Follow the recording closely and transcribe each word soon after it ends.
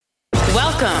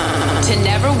Welcome to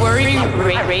Never Worry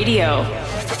Radio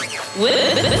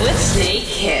with Snake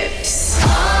Hips.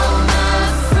 All my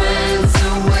friends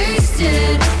are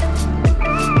wasted,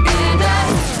 and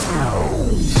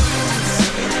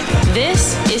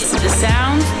This is the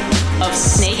sound of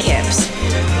Snake Hips.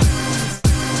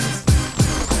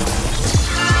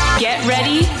 Get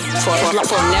ready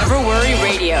for Never Worry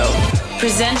Radio,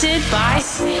 presented by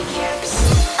Snake Hips.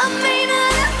 I may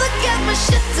not ever get my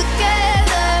shit together,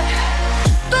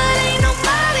 but ain't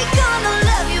nobody gonna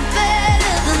love you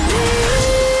better than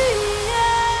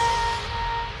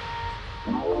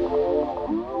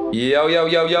me. Yo, yo,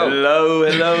 yo, yo. Hello,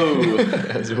 hello.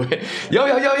 That's weird. Yo,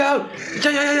 yo, yo, yo.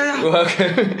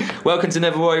 Welcome to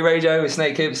Never Worry Radio with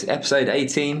Snake Hips, episode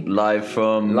 18. Live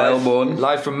from Melbourne.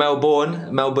 Live from Melbourne,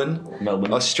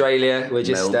 Australia. We're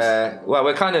just,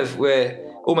 we're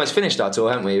almost finished our tour,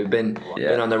 haven't we? We've been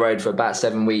on the road for about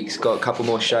 7 weeks, got a couple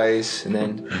more shows, and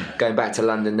then going back to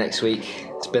London next week.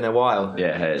 It's been a while.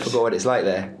 Yeah, it has. Forgot what it's like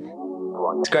there.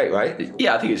 It's great, right?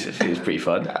 Yeah, I think it's pretty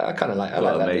fun. I kind of like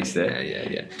that. Mates there.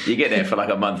 Yeah. You get there for like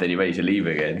a month and you're ready to leave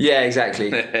again. Yeah, exactly.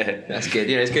 That's good.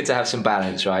 You know, it's good to have some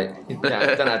balance, right? Don't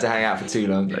have to hang out for too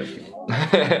long.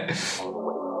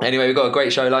 Anyway, we've got a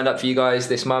great show lined up for you guys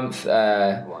this month.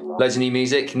 Loads of new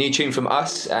music. New tune from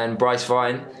us and Bryce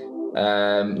Vine.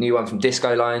 New one from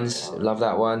Disco Lines. Love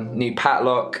that one. New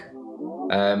Patlock.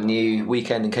 New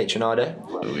Weekend and Kate Tronado.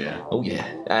 Oh yeah.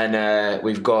 And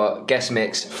we've got guest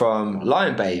mix from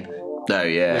Lion Babe. Oh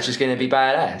yeah. Which is going to be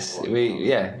badass.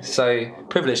 So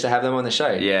privileged to have them on the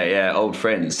show. Yeah, old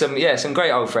friends. Some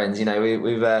great old friends. You know,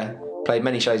 we've played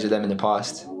many shows with them in the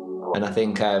past, and I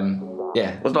think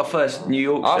Was our first New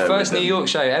York show? Our first New York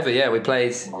show ever. Yeah, we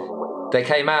played. They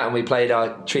came out and we played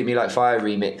our Treat Me Like Fire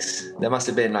remix. There must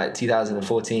have been like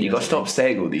 2014. You got to stop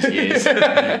saying all these years.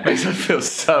 Makes us feel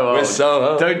so old. We're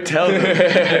so old. Don't tell them.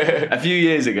 A few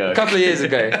years ago. A couple of years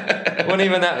ago. wasn't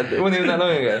even that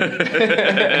long ago.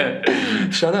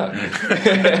 Shut up.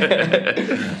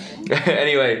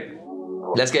 Anyway,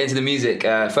 let's get into the music.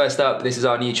 First up, this is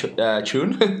our new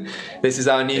tune. This is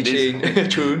our new tune.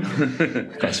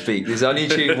 Can't speak. This is our new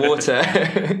tune, Water,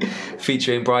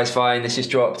 featuring Bryce Vine. This just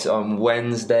dropped on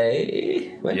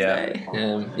Wednesday.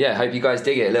 Yeah. Hope you guys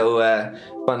dig it. A little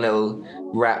fun little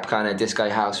rap kind of disco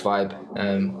house vibe.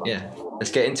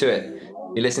 Let's get into it.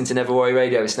 You listen to Never Worry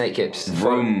Radio with Snake Hips.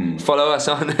 Follow us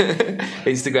on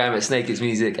Instagram at Snake Hips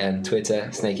Music and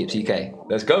Twitter Snake Hips UK.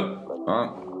 Let's go.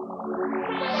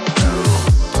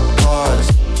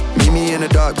 Meet me in a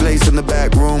dark place in the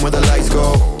back room where the lights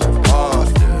go off.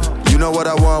 You know what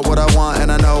I want,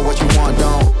 and I know what you want,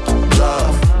 don't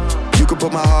bluff. You could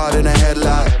put my heart in a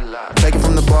headlock, take it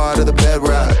from the bar to the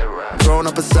bedrock, throwing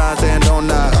up a sign saying don't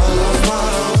knock. I love my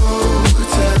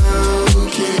hotel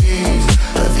keys.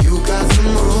 Have you got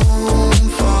some room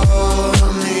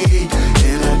for me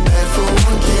in a bed for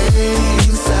one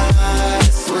king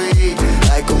size suite?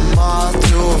 Like a moth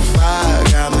to a fire,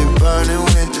 got me burning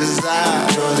with desire.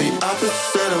 You're the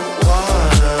opposite of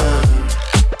water.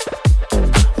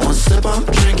 One sip I'm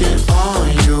drinking on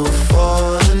you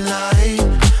for the night.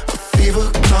 A fever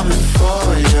coming for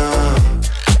you.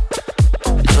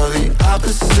 You're the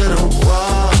opposite of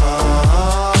water.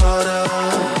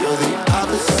 You're the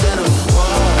opposite of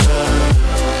water.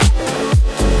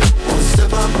 One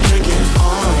sip I'm drinking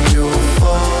on you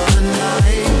for the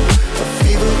night. A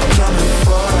fever coming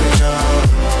for you.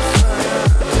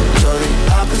 You're the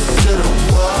opposite of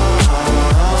water.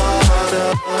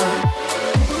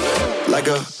 Like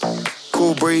a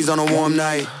cool breeze on a warm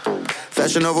night.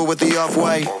 Fashion over with the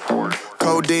off-white.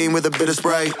 Codeine with a bit of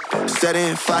Sprite.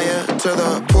 Setting fire to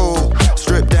the pool.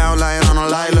 Strip down lying on a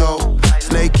lilo.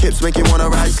 Snake hips make you wanna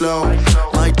ride slow.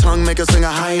 My tongue make her sing a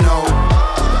high note.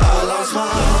 I lost my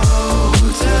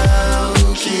hotel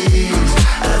keys.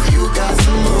 Have you got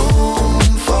some room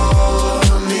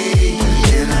for me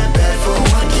in that bed for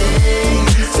one king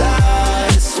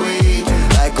size suite?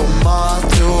 Like a moth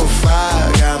to a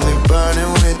fire, got me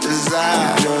burning with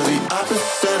desire. You're the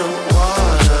opposite of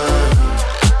water.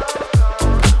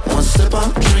 One sip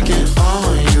I'm drinking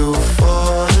on you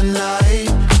for the night.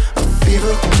 A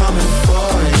fever coming for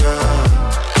you.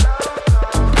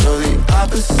 You're the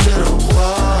opposite of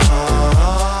water.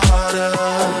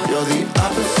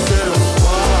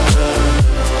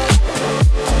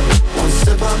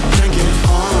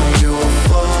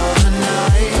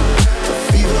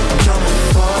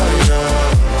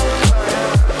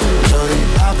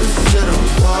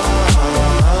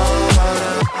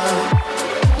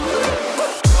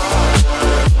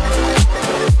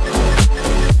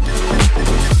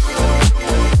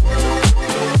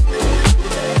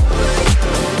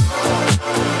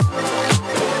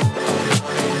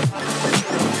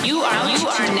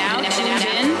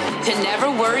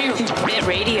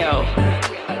 Radio.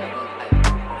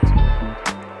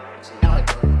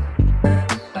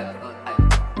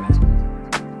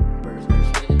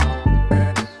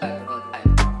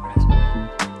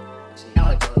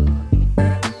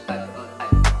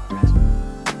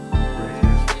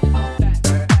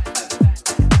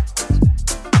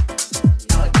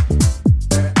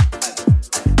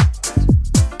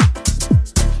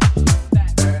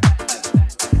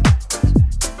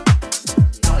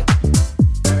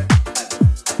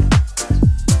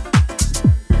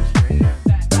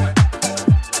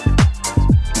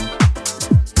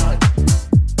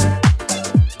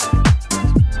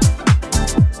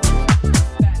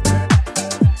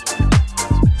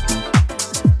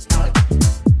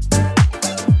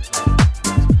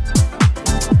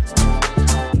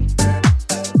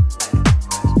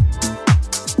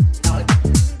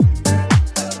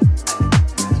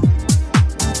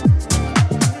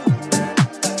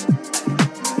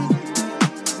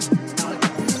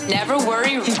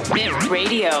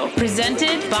 Radio,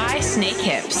 presented by Snake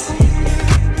Hips.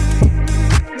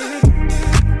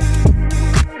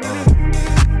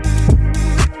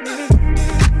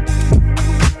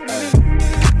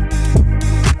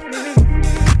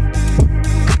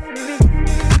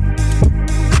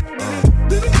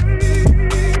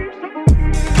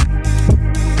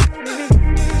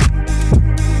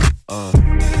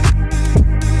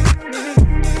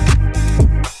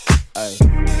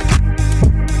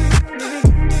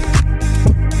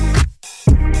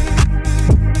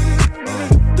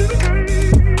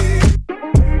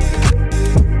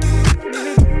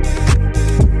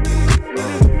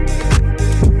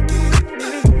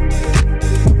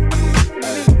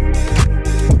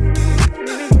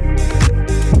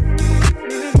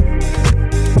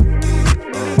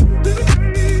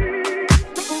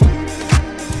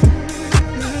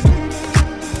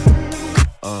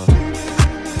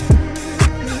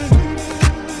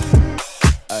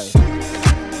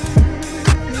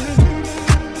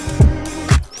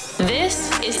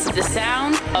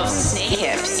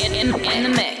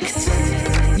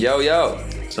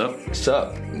 What's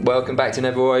up? Welcome back to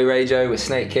Never Worry Radio with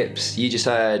Snake Hips. You just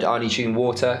heard Arnie tune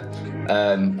Water.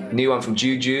 New one from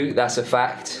Juju, That's a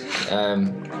Fact.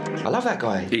 I love that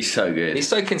guy. He's so good. He's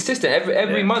so consistent.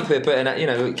 Every month we're putting out,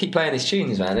 we keep playing his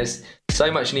tunes, man. There's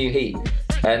so much new heat.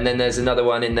 And then there's another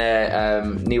one in there,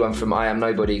 new one from I Am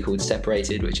Nobody called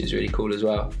Separated, which is really cool as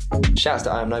well. Shouts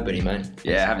to I Am Nobody, man.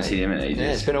 Yeah, I haven't seen him in ages.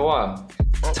 Yeah, it's been a while.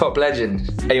 Top legend.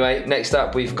 Anyway, next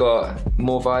up we've got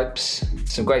more vibes.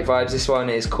 Some great vibes. This one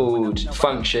is called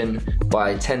Function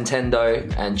by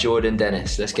Tentendo and Jordan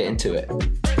Dennis. Let's get into it.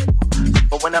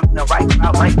 But when I'm in the right,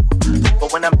 I might.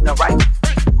 But when I'm in the right.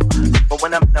 But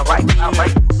when I'm in the right, I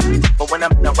might. But when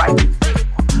I'm in the right.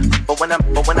 But when I'm.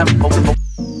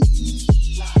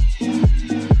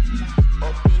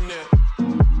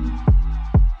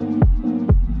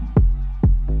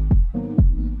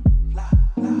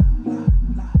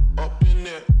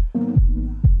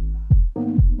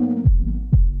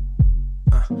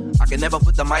 Never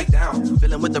put the mic down.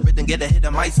 Feeling with the rhythm, get a hit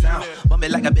of my sound. Bump it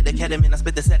like a bit of ketamine. I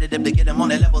spit the sedative to get him on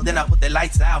that level. Then I put the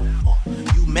lights out.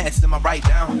 You mess, am I right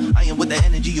down? I am with the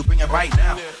energy, you bring it right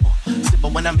now.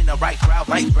 Sippin' when I'm in the right crowd.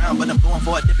 Might drown, but I'm going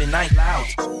for a dip in night loud.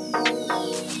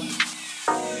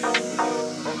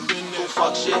 Do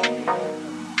fuck shit.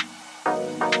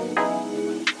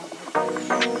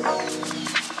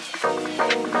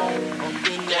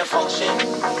 That function.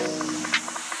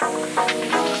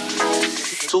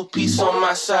 Two-piece on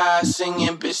my side,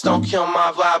 singing, bitch, don't kill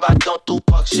my vibe, I don't do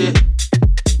fuck shit.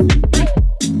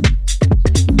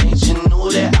 Ain't you knew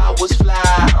that I was fly?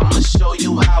 I'ma show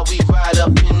you how we ride up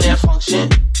in that function.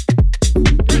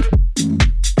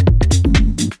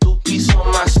 Two-piece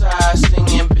on my side,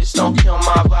 singing, bitch, don't kill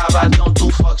my vibe, I don't do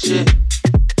fuck shit.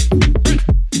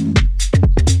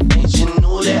 Ain't you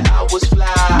knew that I was fly?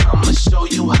 I'ma show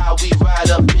you how we ride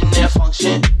up in that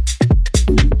function.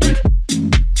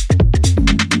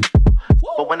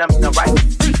 But when I'm in the right,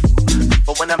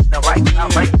 but when I'm in the right, I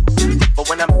might. But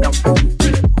when I'm in the,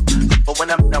 but when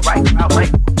I'm in the right, I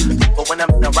might. But when I'm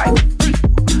in the right,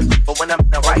 but when I'm in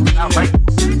the right, I might.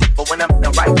 But when I'm in the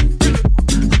right,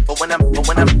 but when I'm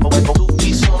two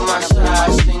piece on my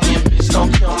side, singing, bitch,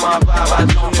 don't kill my vibe, I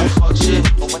don't do fuck shit.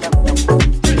 But when I'm in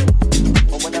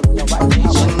the right,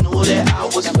 ain't you knew that I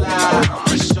was fly?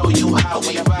 I'ma show you how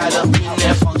we ride up in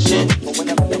that function. But when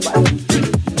I'm in the right.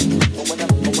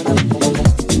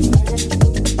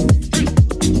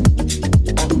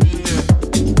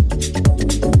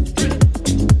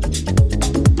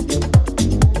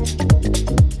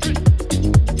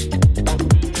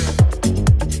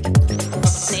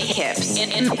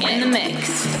 In the mix.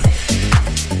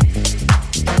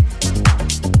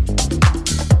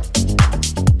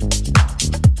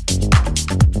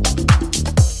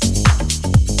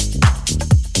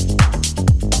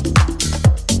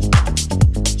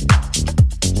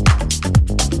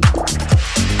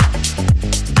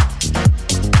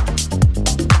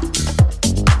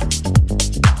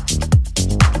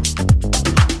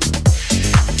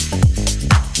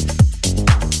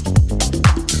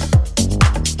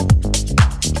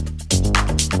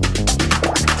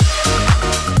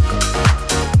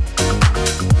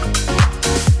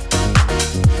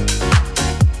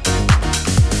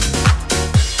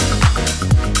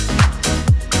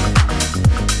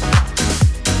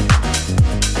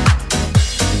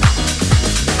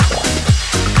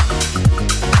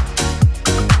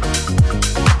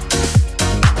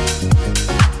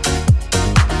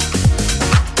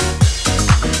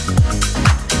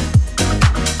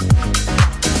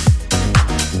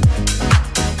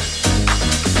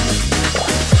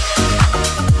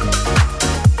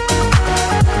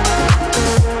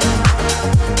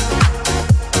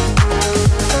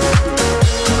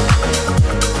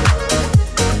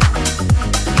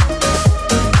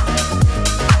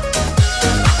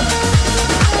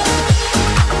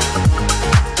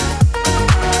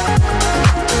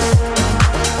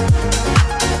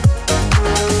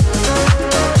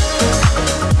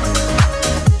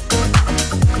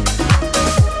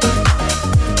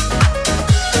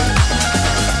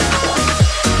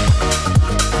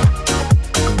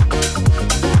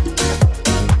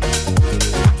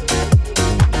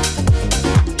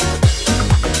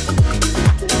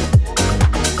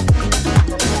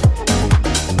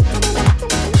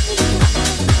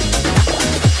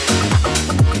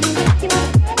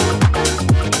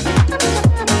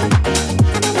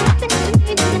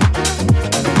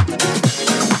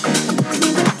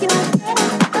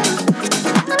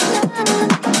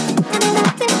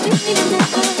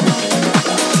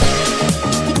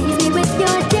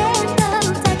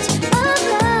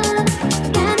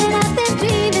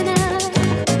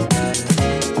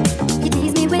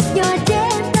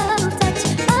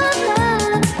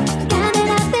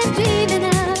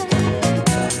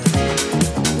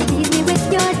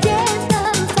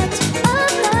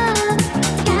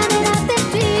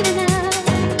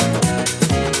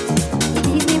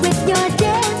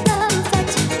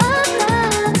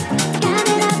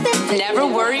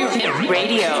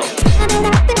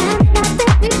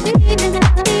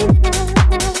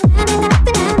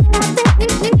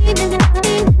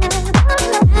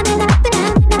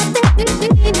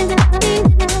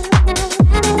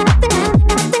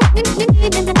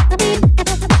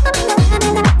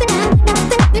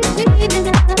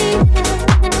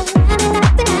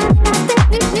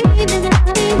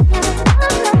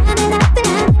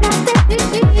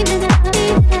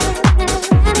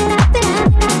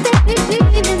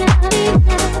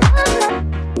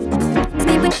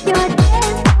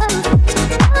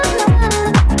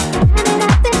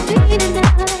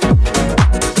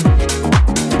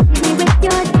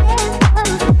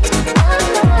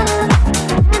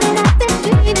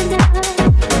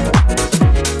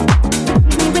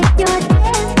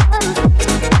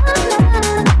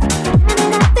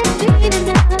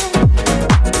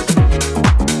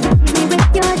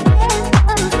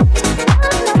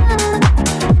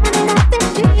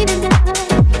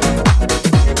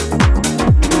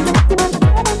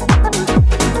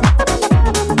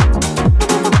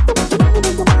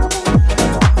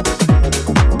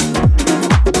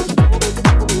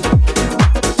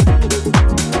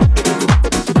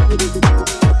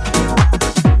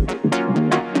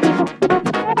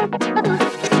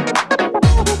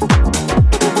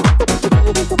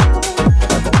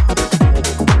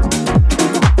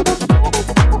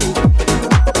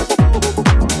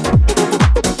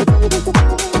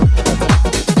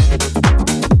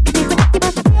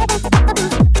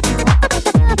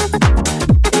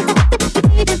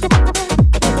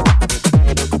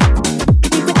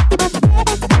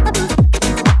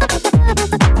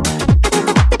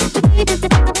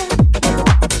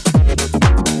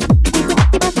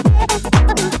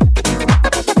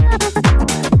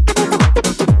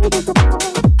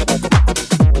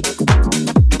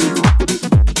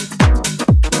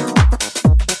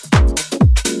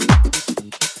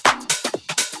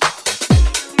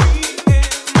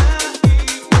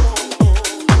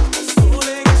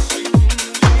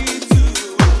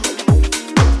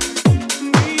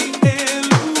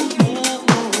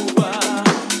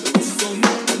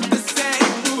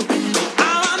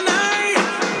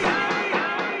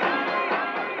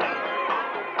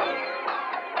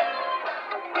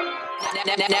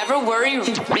 Never Worry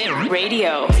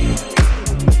Radio.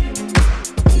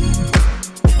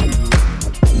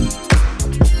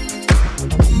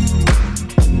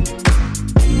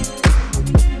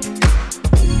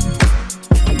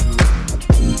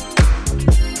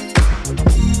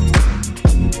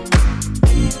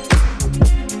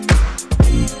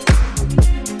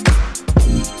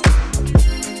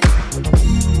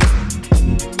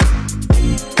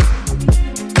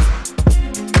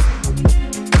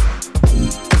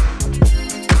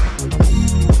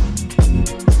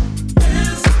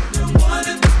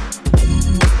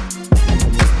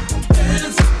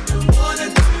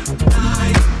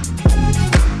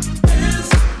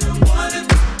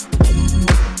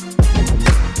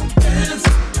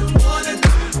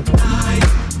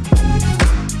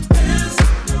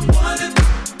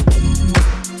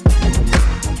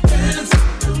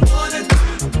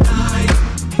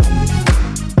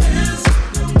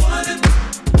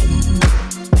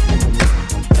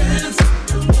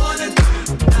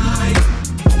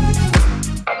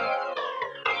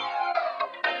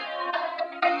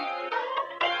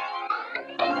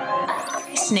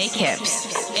 Snake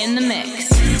Hips in the mix.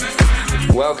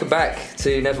 Welcome back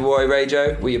to Never Worry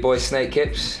Radio with your boy Snake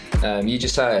Hips. You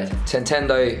just heard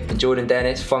Tentendo and Jordan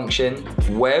Dennis, Function,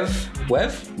 Wev.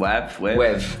 Wev. I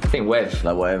think Wev.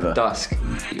 Like whatever. Dusk.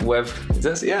 Wev. Is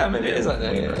that, yeah, I mean, it is like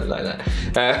that. Yeah, like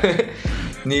that.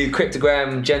 New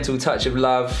Cryptogram, Gentle Touch of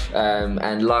Love,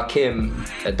 and La Kim,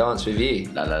 A Dance With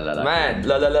You. La la la la. Man,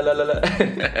 la la la la la la.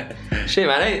 Shit,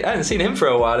 man, I hadn't seen him for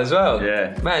a while as well.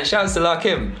 Yeah. Man, shouts to La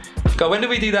Kim. God, when did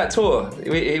we do that tour?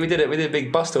 We did a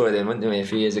big bus tour with him, didn't we, a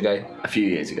few years ago? A few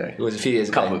years ago. It was a few years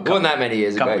ago. Couple, It wasn't that many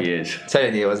years ago. Couple years.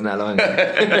 Telling you, it wasn't that long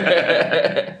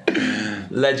ago.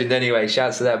 Legend anyway,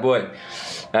 shouts to that boy.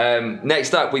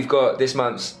 Next up, we've got this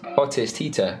month's hottest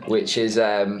heater, which is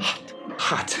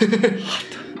hot.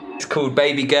 It's called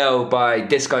Baby Girl by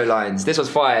Disco Lines. This was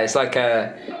fire. It's like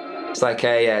a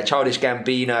Childish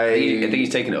Gambino. I think he's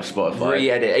taken it off Spotify.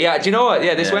 Re-edit. Yeah, do you know what?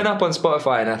 Yeah, this went up on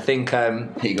Spotify, and I think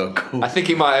he got cool. I think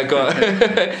he might have got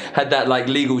had that like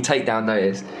legal takedown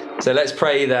notice. So let's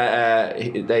pray that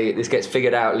this gets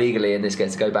figured out legally and this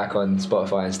gets to go back on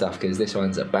Spotify and stuff, because this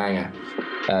one's a banger.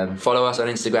 Follow us on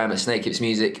Instagram at Snake Hips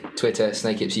Music, Twitter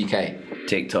Snake Hips UK,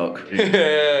 TikTok.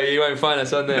 You won't find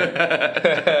us on there.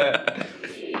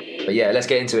 But yeah, let's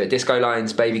get into it. Disco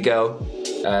Lines, Baby Girl.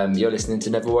 You're listening to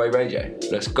Never Worry Radio.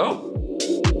 Let's go.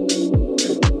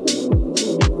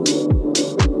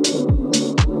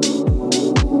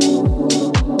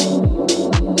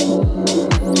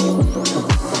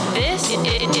 This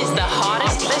is the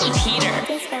hottest heater.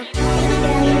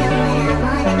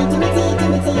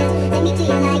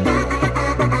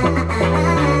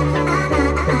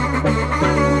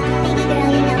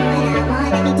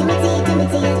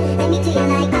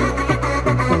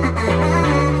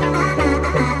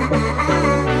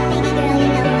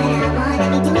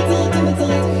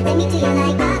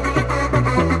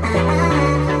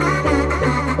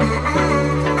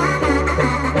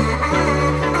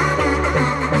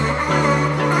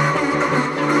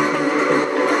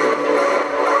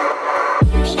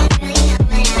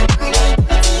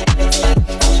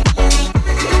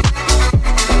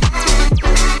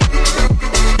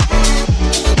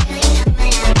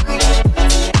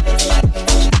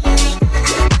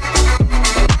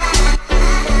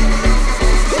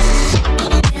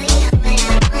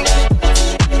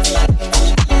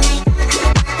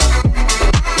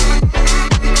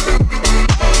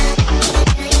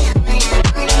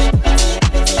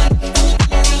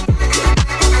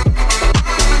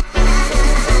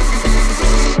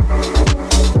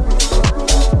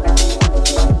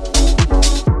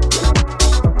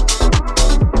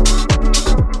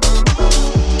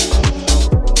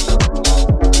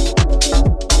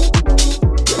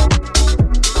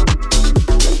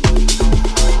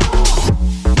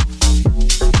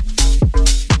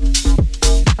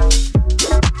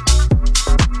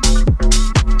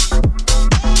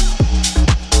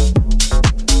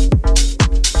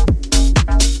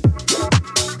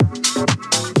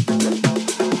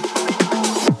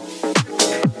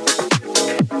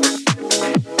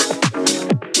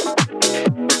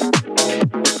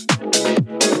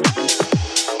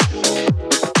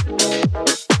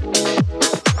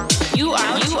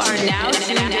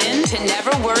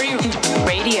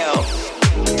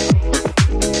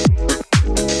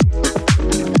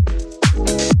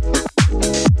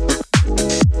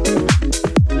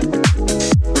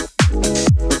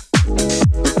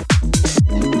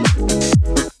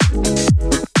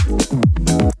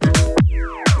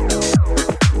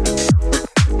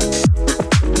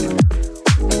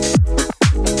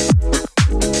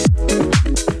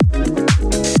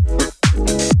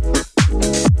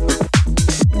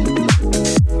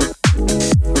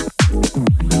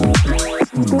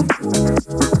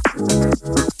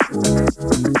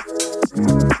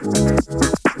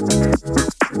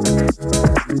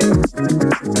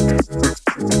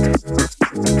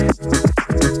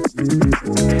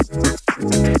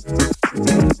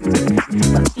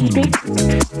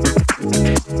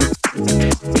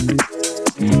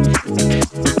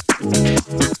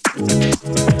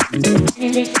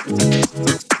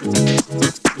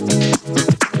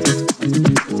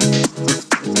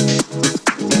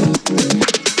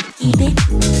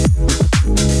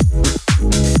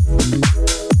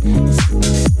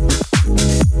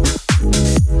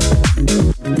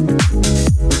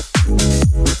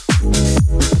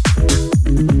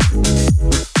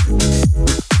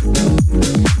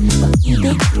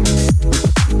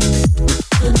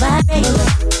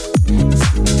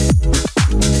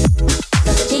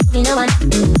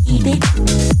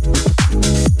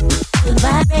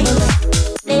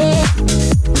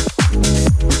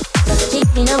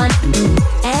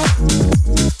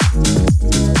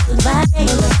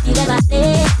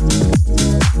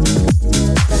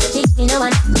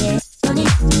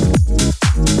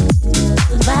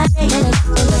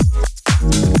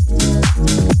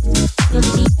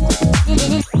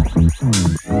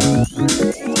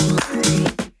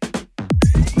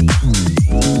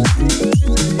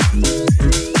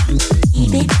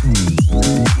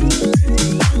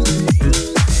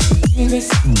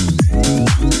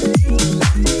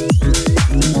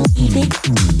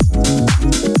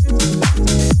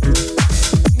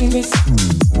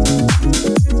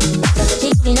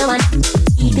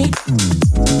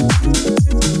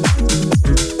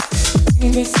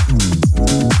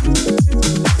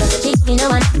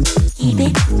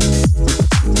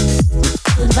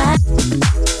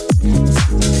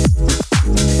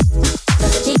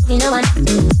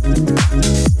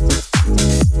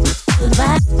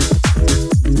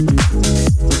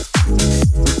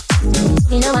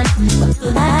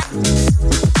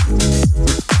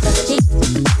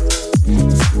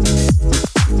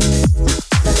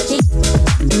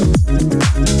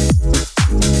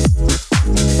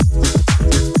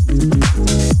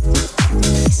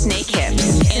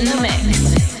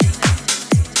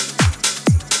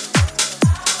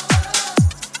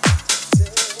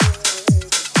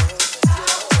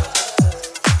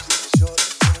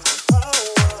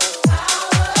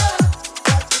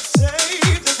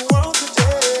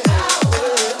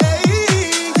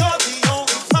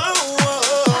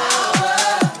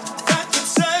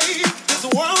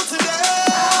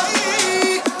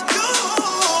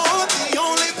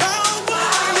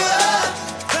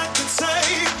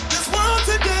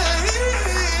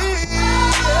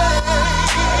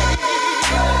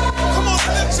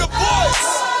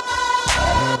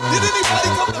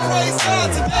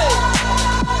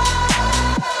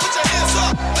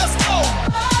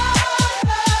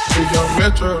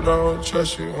 Metro don't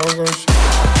trust you, I'm gon' shoot.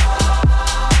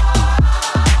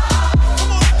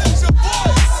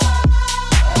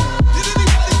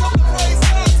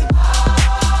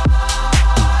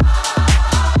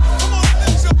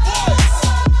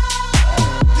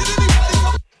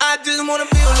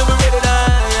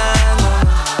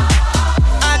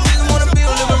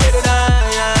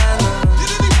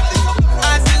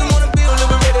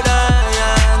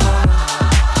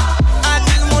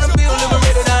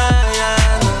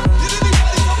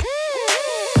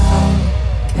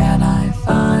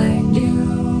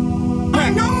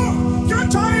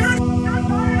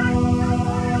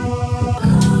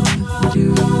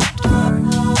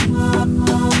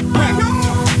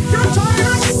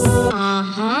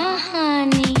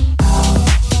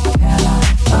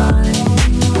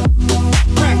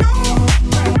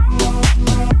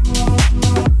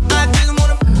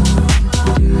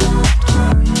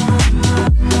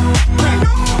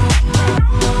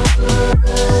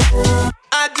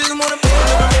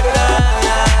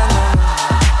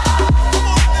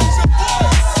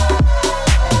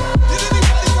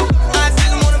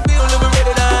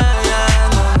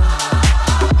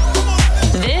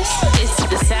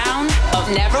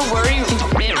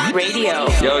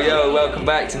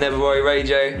 Never Worry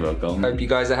Radio. Welcome. Hope you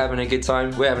guys are having a good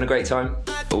time. We're having a great time.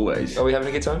 Always. Are we having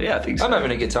a good time? Yeah, I think so. I'm having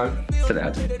a good time. I don't know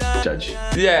how to judge.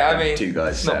 Yeah, I mean, two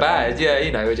guys. Not bad. Yeah,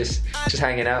 you know, we're just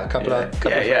hanging out. A couple of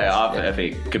friends. I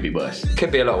think it could be worse.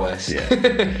 Could be a lot worse. Yeah.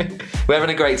 We're having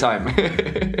a great time.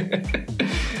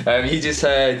 You just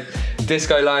heard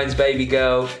Disco Lion's Baby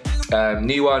Girl.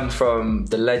 New one from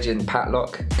the legend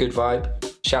Patlock. Good vibe.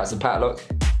 Shouts to Patlock.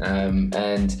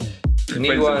 And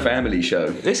Friends and family show.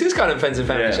 This is kind of friends and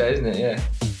family show, isn't it? Yeah.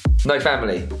 No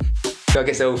family. So I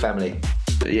guess they're all family.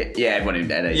 Yeah, everyone in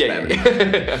NA is family.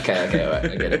 Yeah. okay, all right.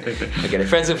 I get it.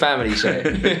 Friends and family show.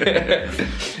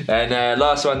 And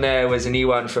last one there was a new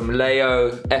one from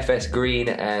Leo, FS Green,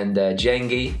 and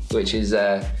Jengi, which is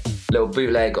little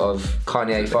bootleg of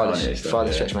Kanye, Father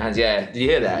stuff, Stretch My Hands. Yeah, did you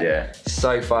hear that? Yeah.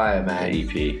 So fire, man.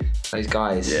 The EP. Those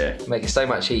guys making so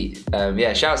much heat.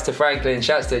 Shouts to Franklin,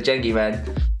 shouts to Jengi, man.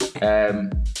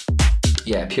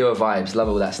 Pure vibes, love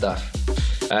all that stuff.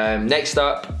 Next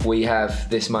up, we have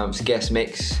this month's guest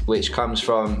mix, which comes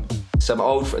from some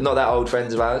not that old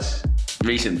friends of ours.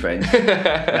 Recent friends. No,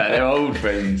 they're old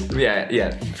friends.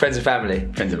 Yeah, friends and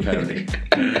family. Friends and family.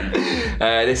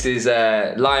 This is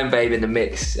Lion Babe in the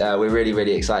mix. We're really,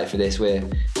 really excited for this. We're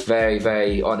very,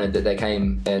 very honoured that they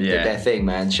came and did their thing,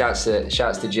 man. Shouts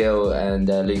to Jill and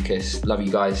Lucas. Love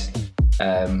you guys.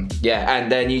 And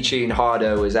their new tune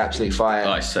Harder was absolutely fire.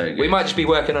 Oh, it's so good. We might just be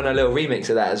working on a little remix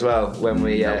of that as well when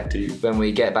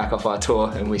we get back off our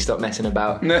tour and we stop messing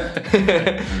about.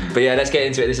 But yeah, let's get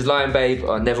into it. This is Lion Babe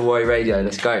on Never Worry Radio.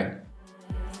 Let's go.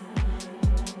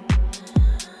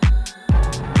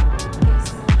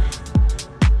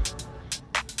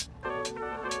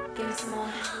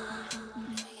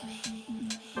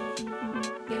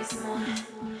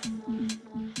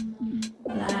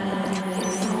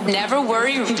 Never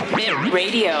Worry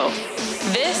Radio.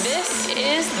 This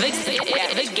is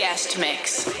the guest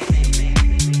mix.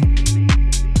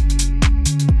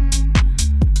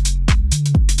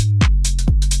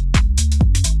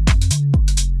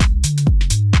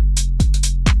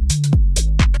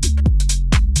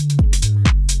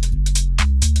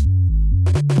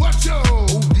 Watch out!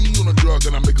 OD on a drug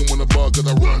and I make him wanna bug, cause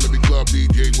I run to the club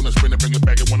DJs when I spin it, bring it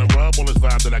back and wanna rub all his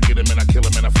vibes that I get him and I kill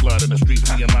him and I flood in the streets.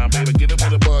 Me and my baby get him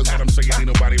with a buzz, but I'm saying ain't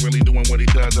nobody really doing what he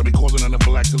does. I be calling on the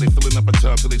black till they filling up a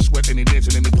tub, till they sweat and they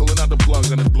dancing and they pulling out the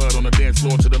plugs and his blood on the dance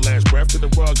floor to the last breath, to the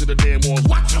rugs, to the damn walls.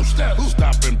 Watch your step,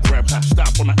 stop and prep,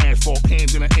 stop on the asphalt,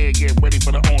 hands in the air, get ready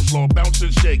for the onslaught, bounce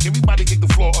and shake, everybody kick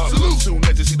the floor up. Salute. Soon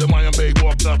as you see the Lion Babe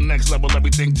walked up, next level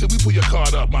everything till we pull your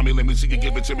card up. Mommy, let me see you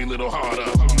give it to me a little harder.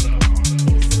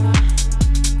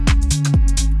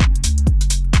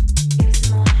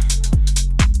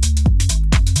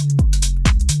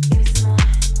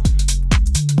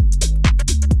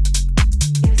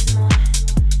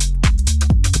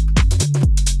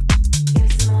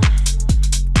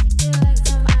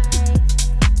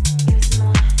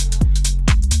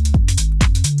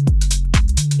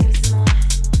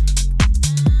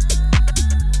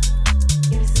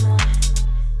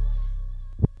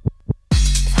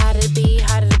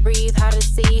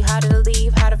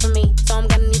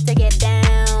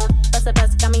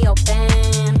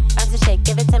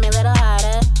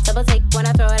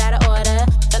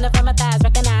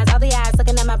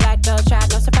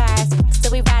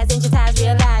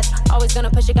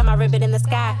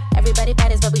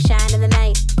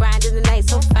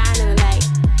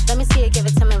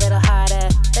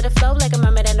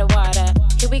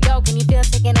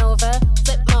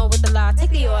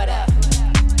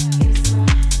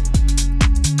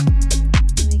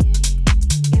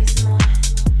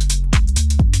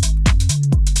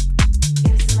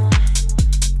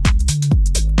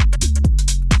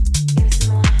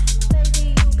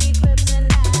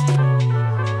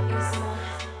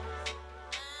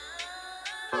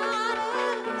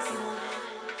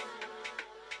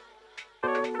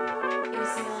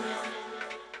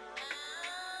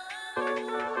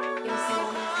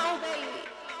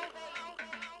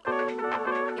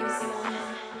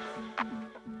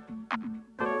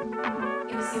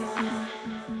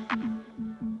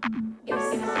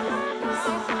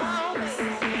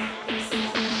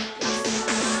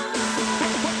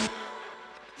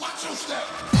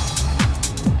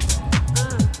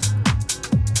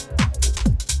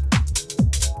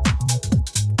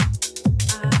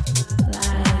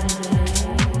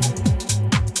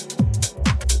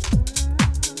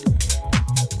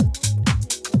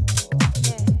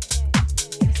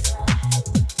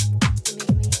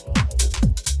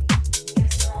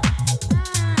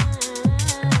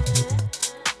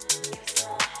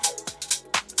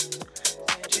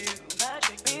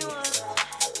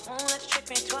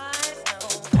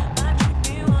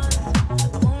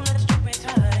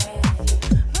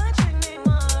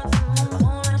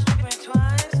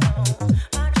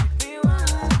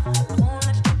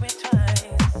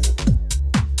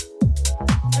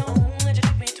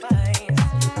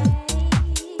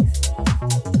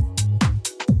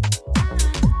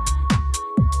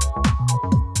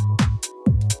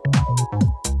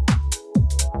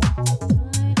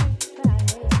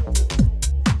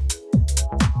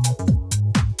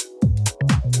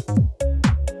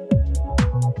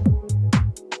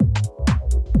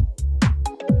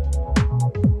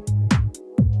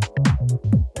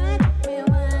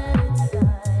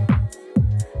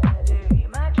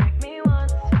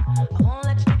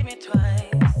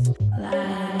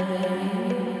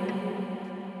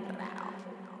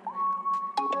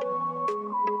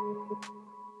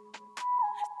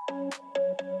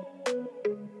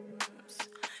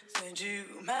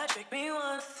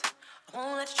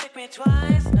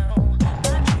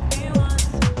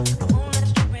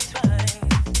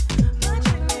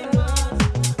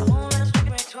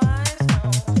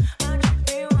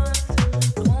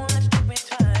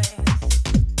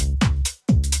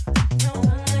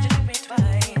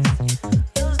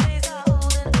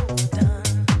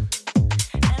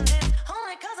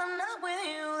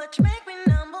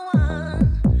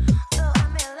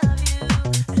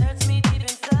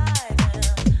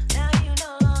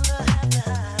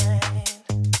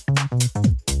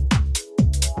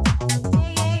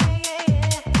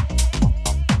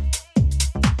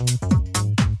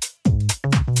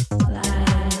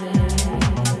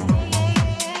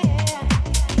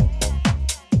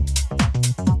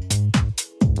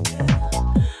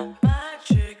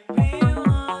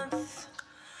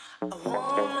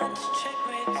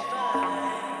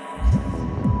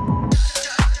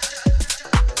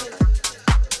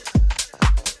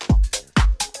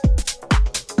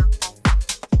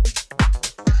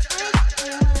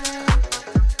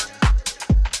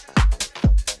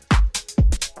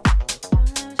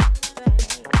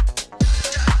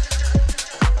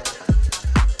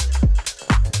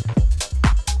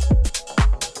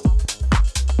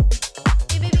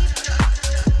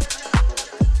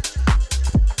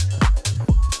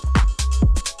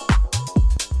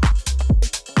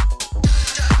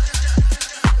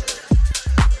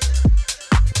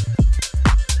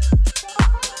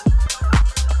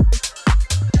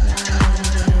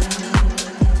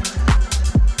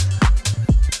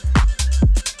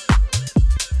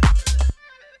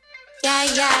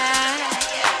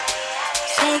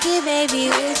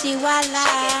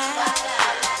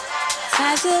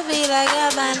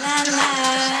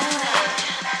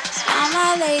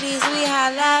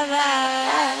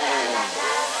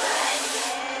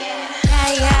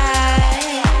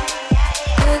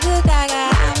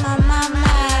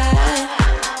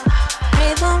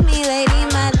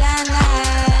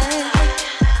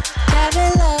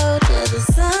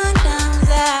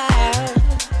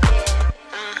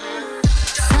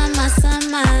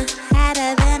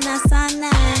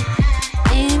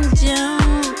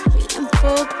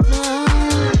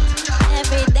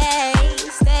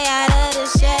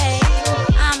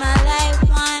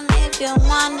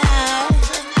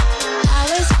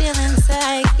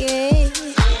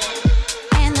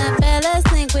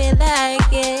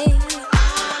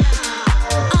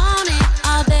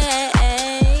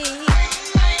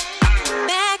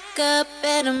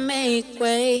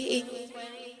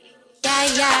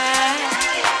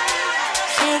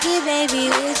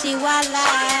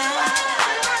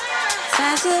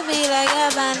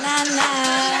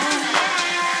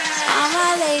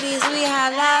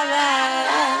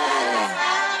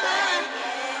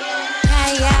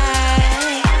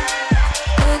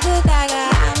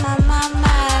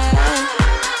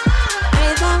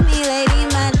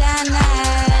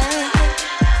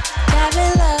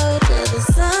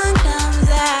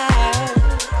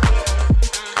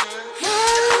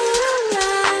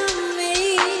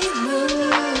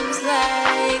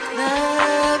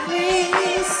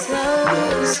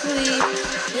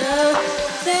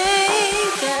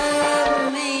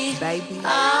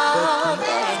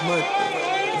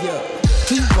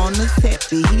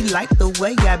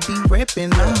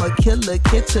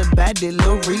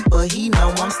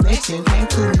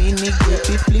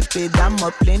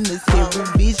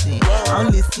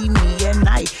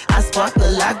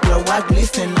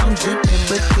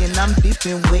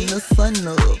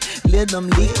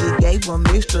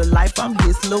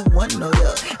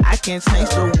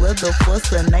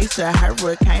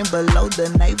 Hurricane below the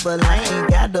neighbor. I ain't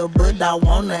got her, but I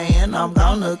wanna, and I'm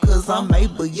gonna, cause I'm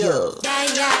able, yeah.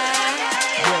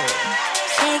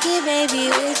 Shake it, baby,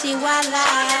 wishy walla.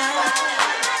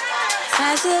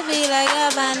 Try to be like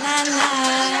a banana.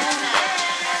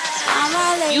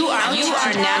 You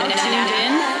are now tuned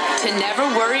in to Never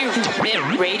Worry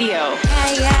Radio.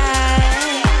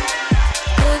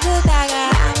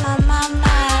 I'm a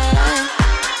mama.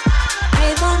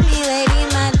 Pray for me, Lady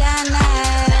Madonna.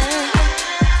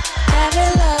 Travel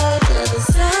low till the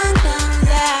sun comes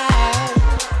out.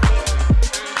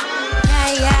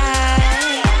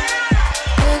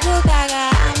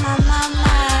 I'm a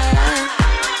mama.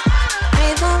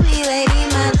 Pray for me, Lady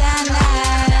Madonna.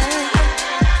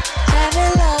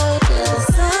 Travel low till the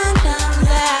sun comes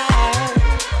out.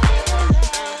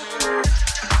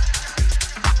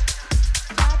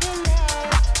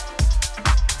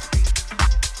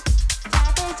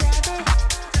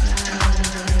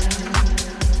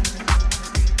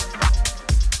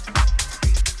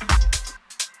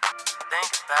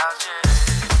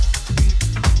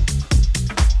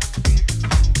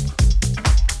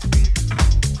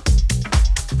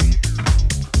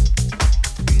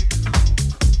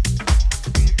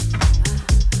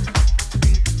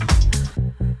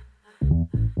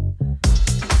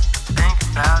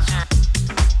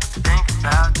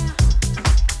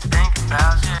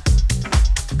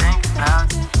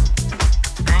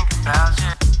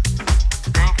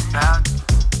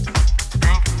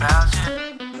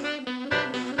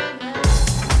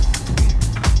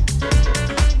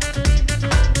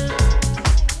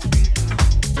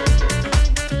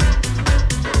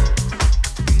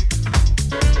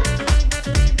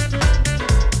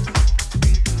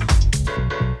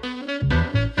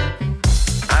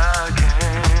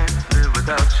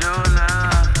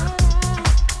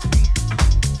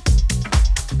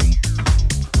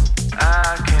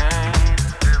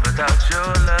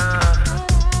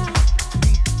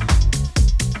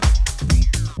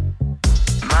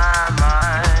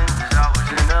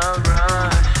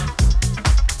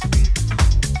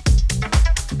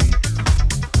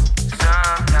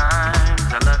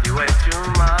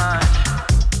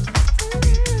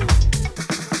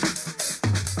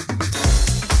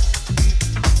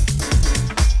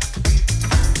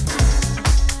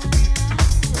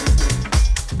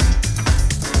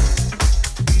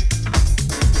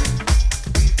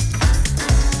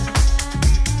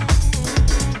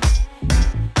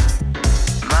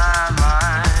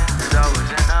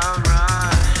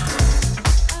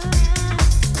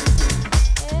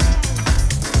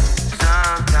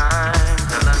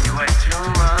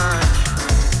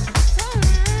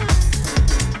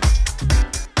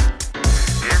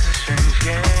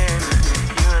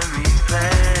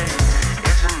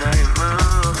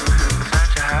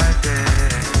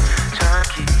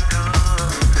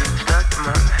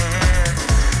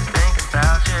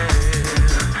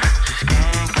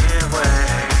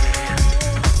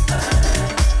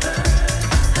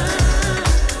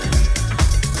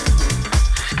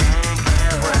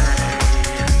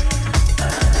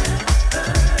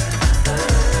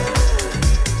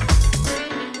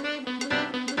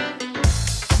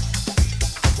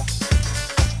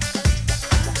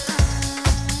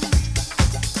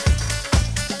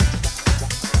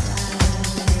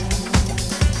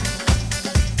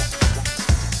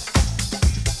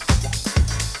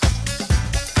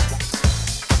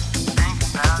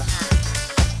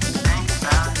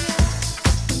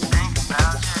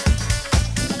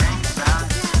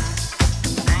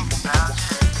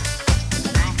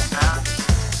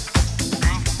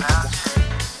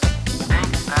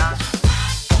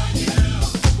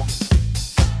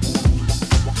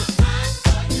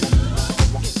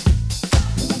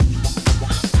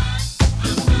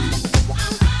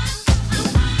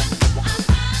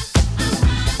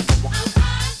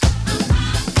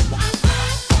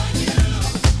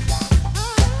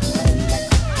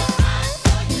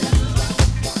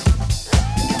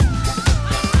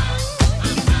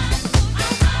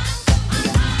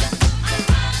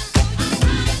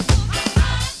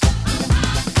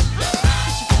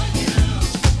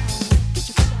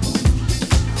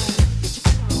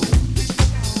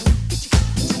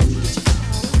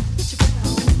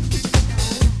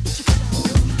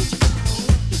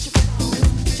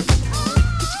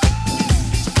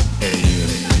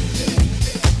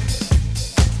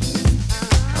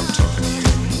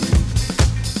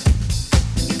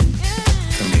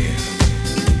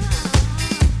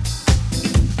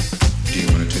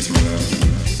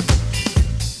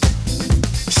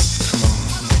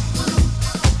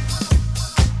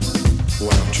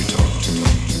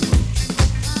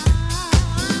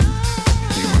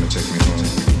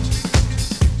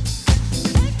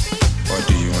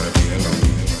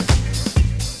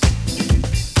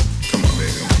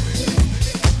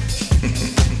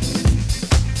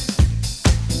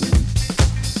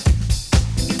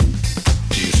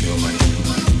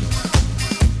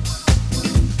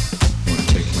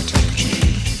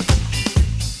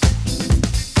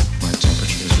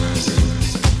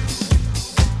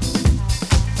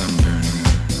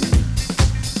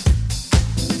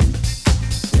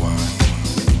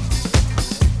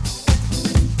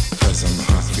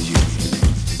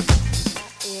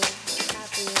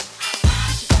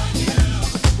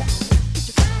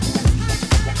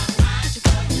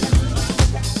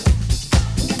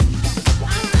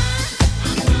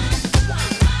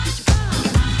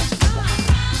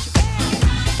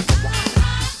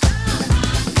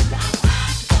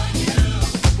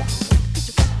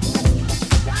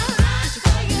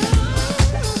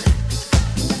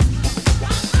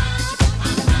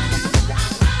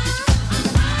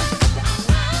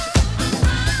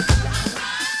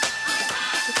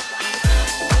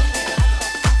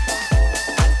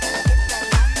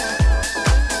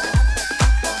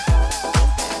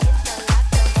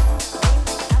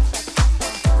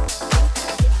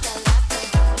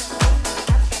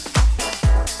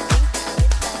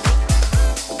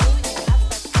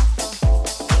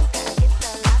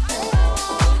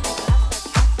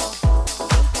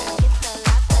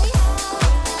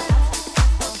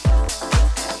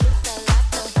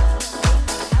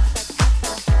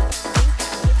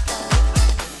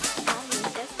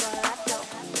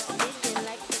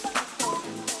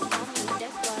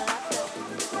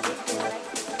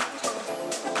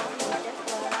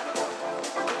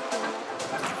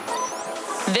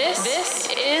 This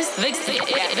is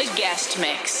the guest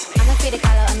mix. I'm like Frida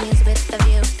Kahlo, I'm used with the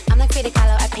view. I'm like Frida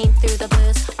Kahlo, I paint through the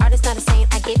blues. Artist not a saint,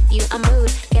 I give you a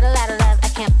mood. Get a lot of love, I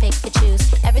can't pick and choose.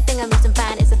 Everything I'm losing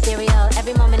fine is ethereal.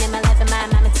 Every moment in my life am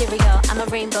my material. I'm a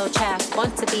rainbow child,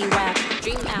 want to be wild.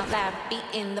 Dream out loud, be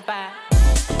in the vibe.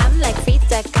 I'm like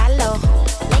Frida Kahlo,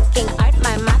 making art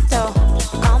my motto.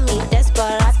 Call me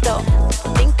Desperado,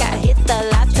 think I hit the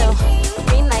lotto.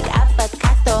 Green like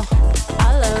avocado,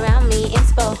 all around me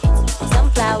inspo.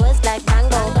 Sunflowers like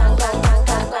mango.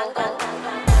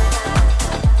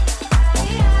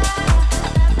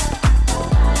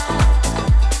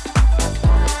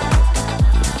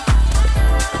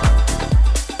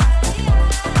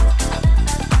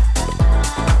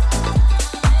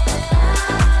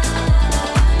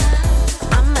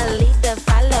 I'm a leader,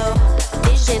 follow.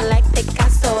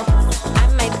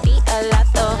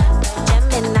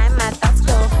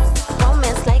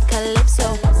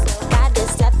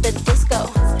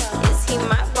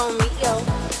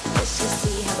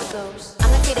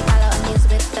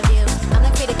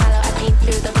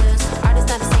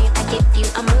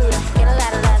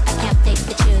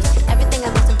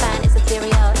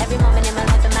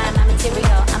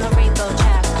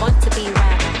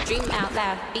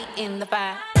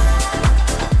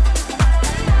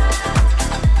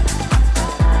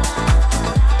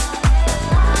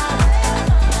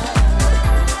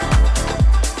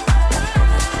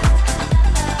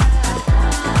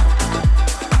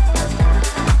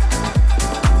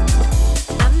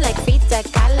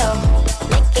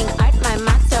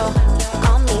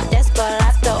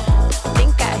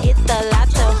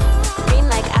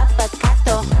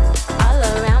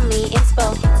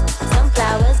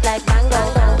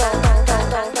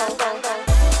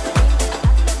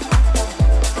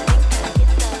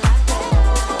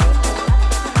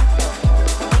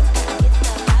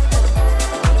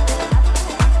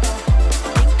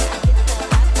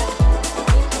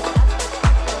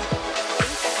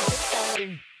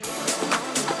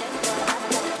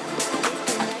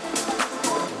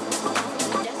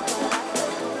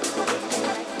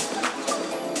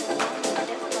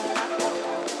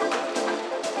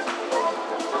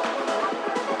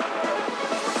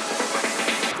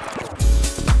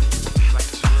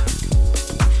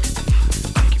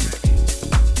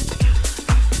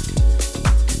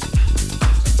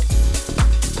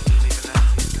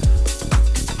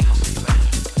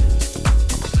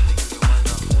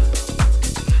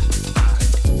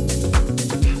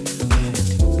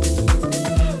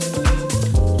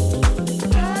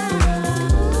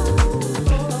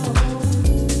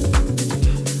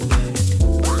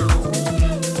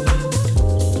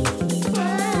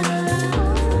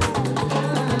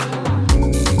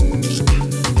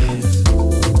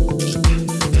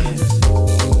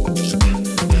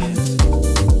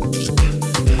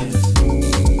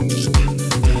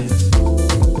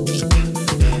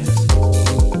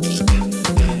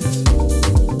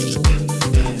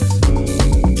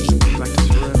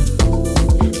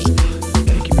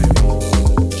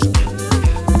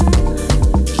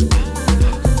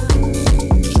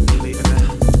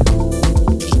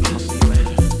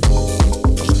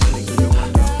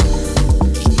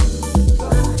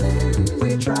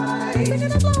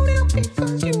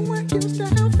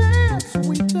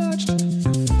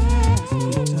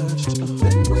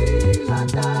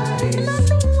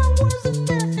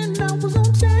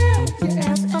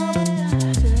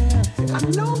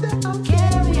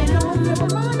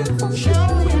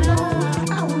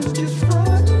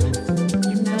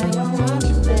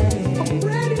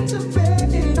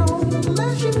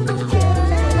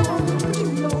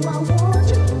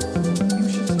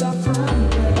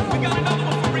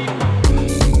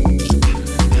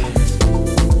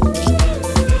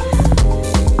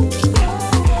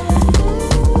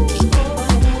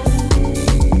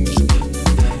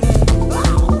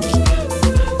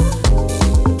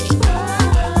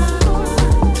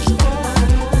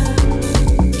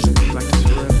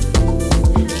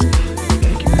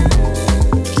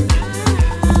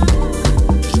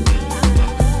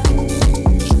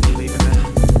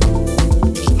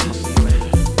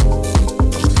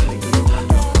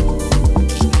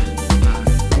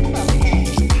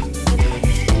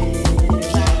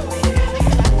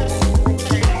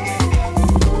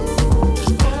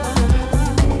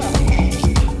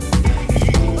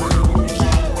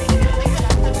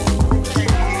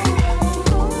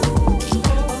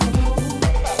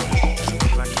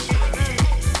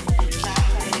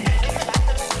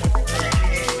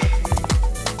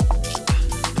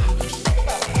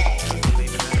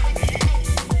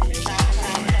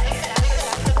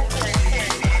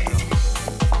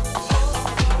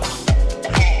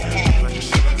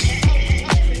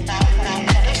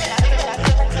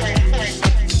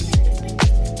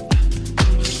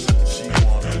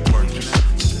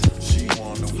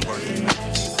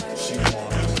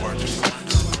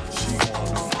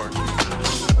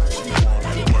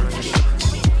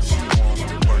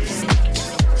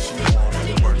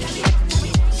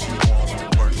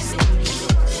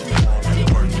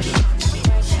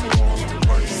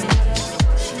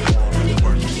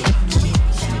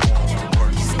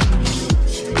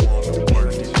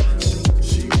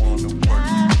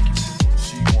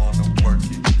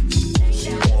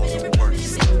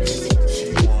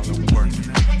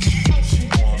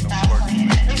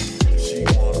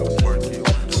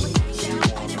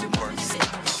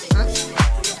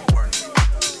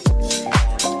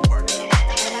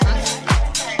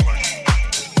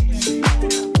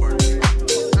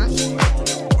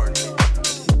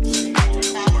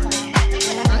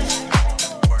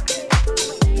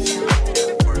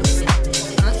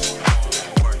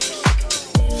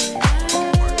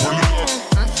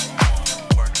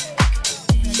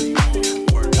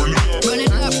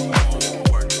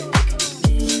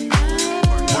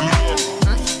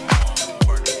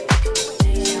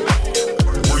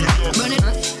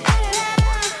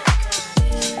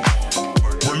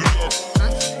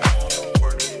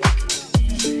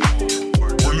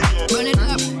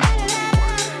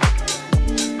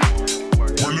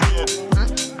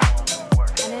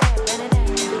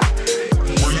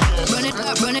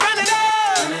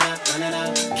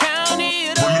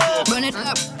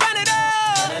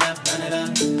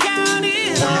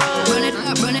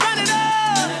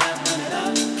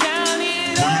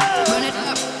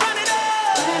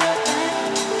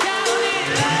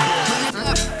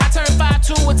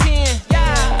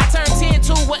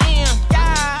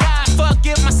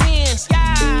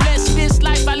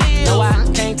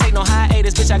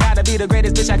 be the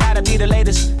greatest, bitch, I gotta be the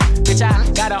latest. Bitch, I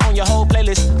got her on your whole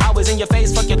playlist. I was in your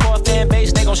face, fuck your core fan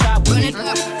base, they gon' shop with me.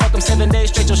 Fuck them 7 days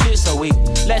straight, your shit so weak.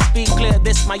 Let's be clear,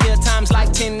 this my year times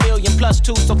like 10 million plus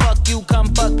 2. So fuck you, come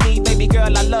fuck me, baby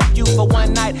girl, I love you for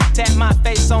one night. Tap my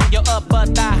face on your upper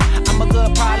thigh. I'm a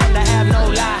good problem to have, no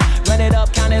lie. Run it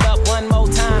up, count it up one more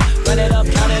time. Run it up,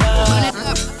 count it up. Run it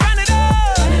up.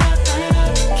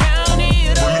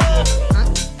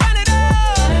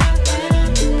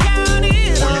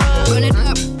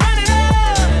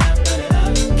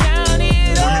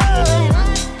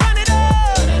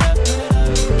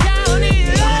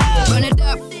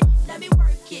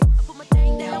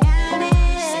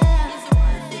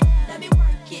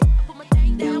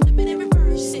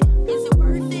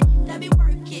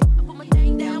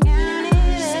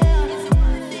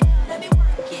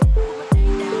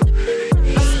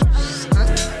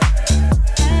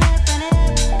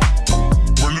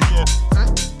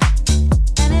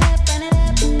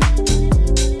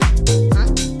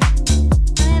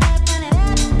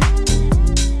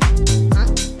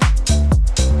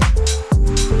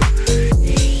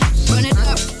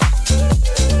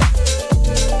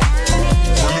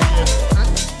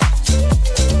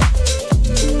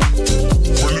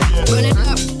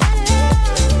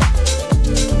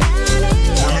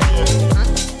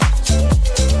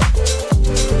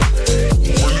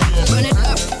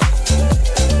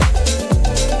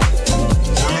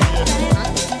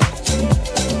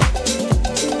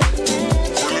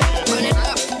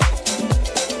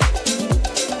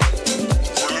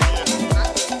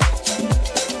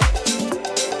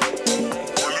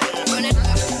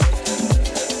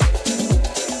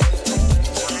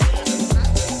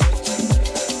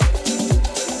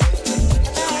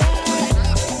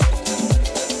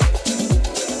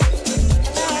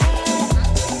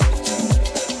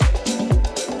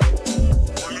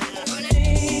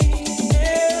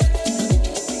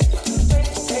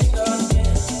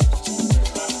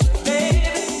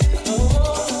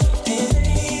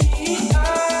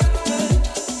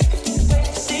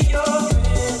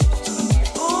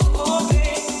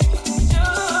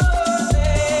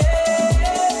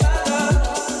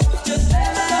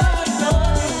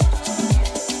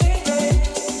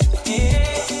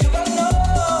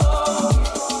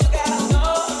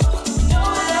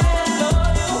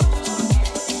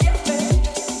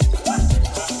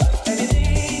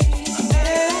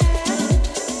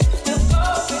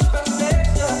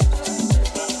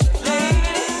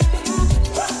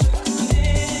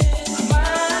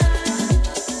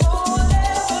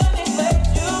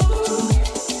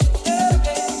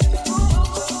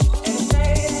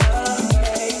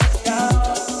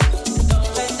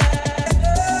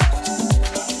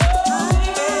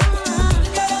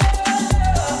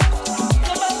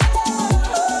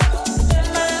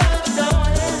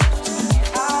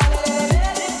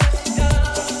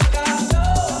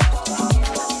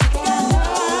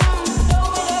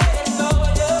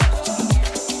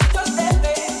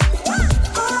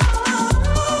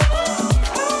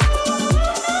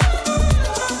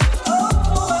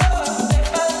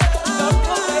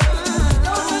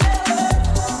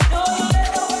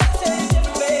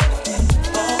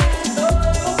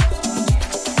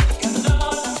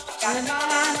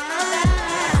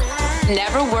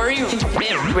 Never Worry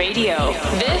Radio.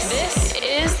 This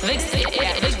is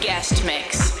the guest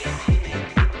mix.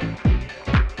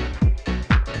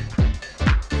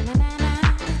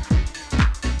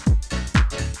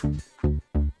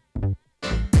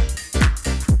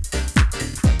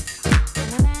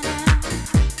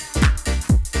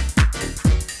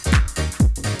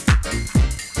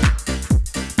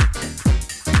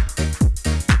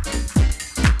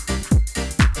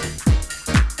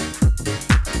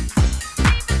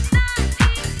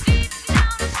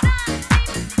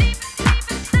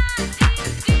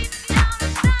 Deep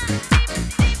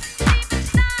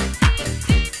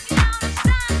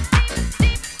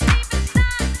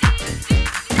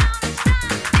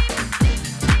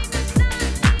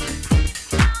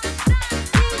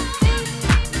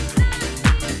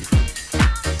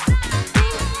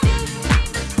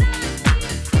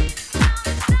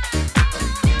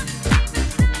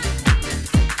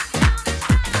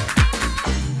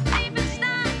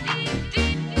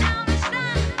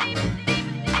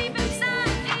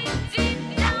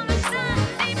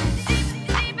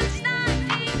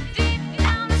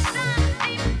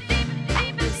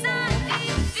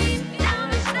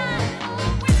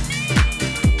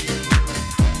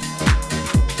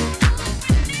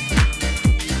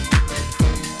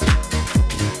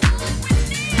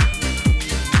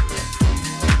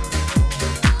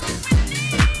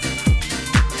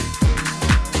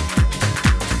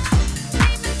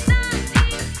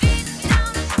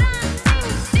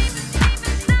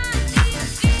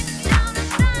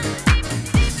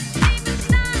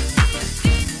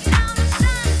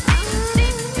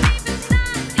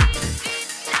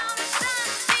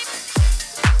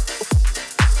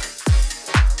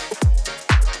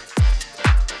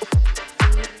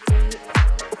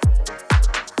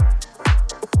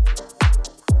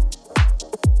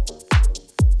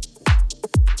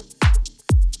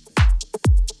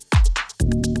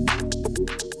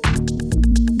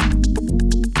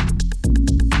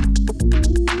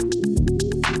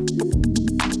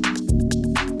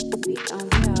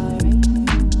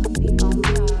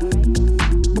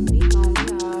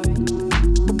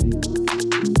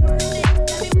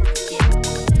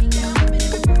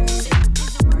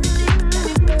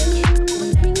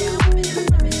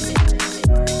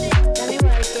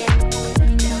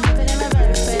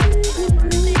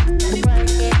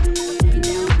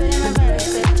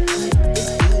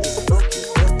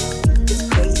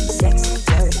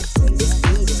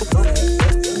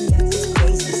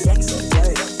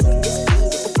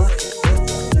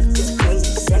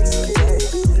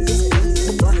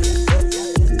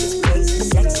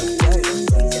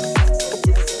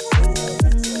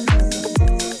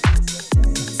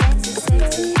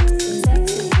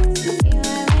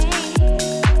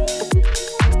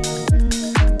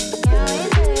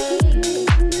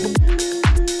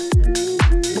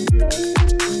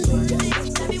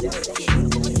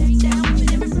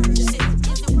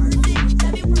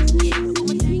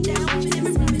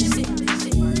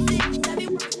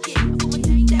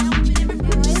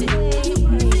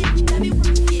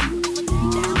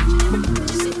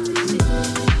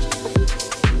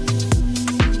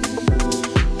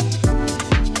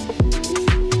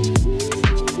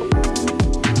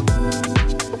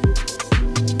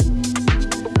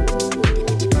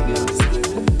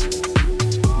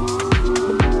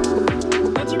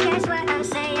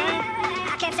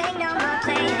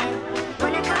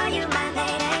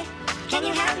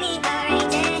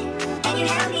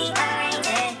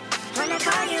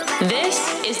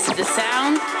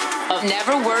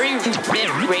Never Worry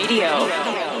Radio.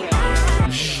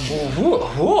 Whoa.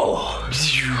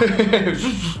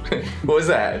 What was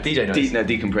that? DJ noise?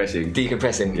 Decompressing.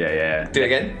 Decompressing. Yeah. Do it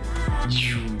again.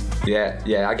 Yeah,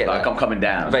 I get like that. I'm coming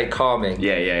down. Very calming.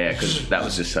 Yeah, because that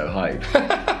was just so hype.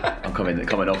 I'm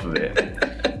coming off of it.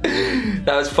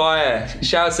 That was fire.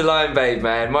 Shout out to Lion Babe,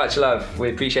 man. Much love. We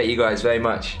appreciate you guys very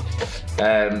much.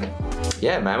 Yeah,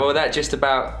 man. Well, that just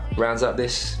about rounds up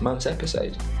this month's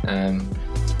episode.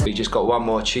 We just got one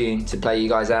more tune to play you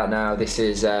guys out now. This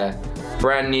is a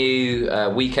brand new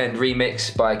weekend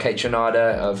remix by Kate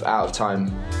Trinada of Out of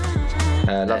Time.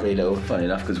 Lovely little. Funny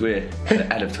enough, because we're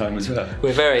out of time as well.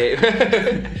 We're very.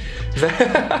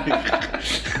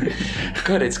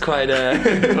 God, it's quite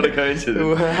what a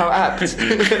coincidence. How apt.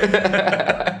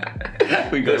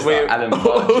 We got to start Alan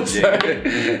also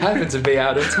happen to be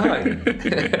out of time.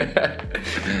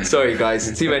 Sorry,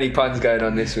 guys, too many puns going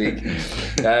on this week.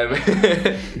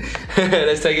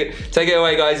 Let's take it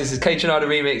away, guys. This is Kate Trinada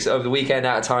remix of The Weekend,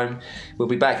 Out of Time. We'll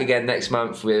be back again next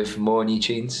month with more new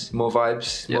tunes, more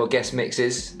vibes, more guest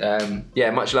mixes.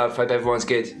 Much love. Hope everyone's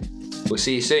good. We'll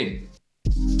see you soon.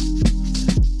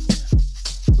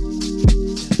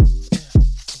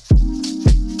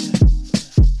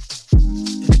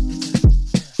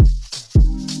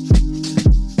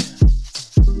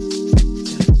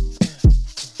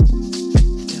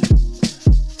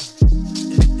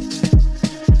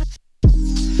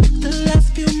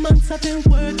 I've been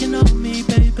working on me,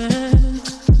 baby.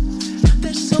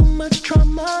 There's so much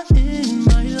trauma in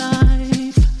my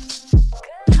life.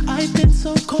 I've been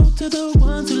so cold to the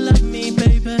ones who love me,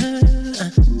 baby.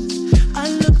 I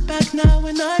look back now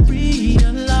and I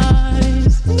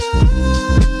realize.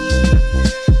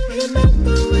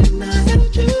 Remember when I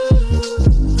held you?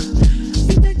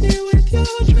 You begged me with your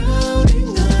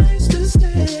drowning eyes to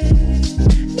stay.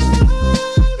 Now I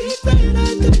regret I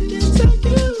didn't tell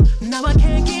you. Now I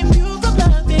can't keep you from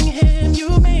loving him.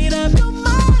 You made up your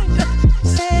mind.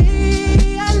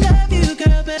 Say I love you,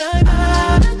 girl, but I'm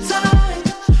out of time.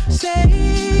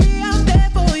 Say I'm there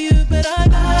for you, but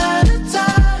I'm out of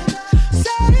time.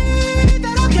 Say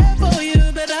that I'm there for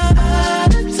you, but I'm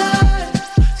out of time.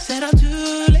 Said I'm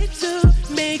too late to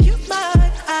make you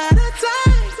mine. Out of time.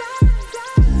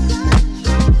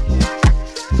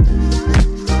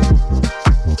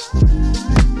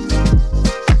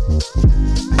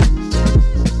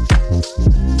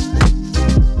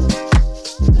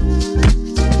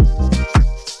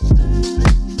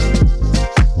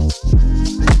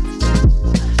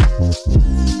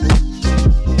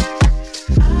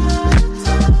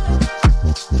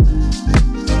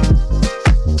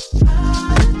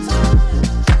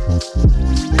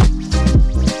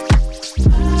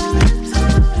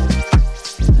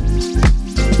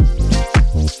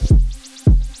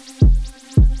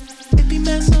 If you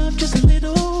mess up just a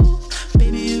little,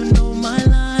 baby, you know my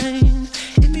line.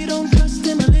 If you don't trust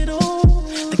him a little,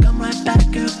 then come right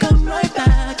back, girl, come right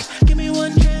back. Give me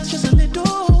one chance, just a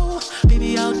little.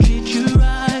 Baby, I'll treat you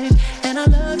right. And I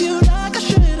love you like I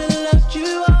should have loved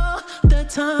you all the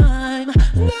time.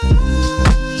 No.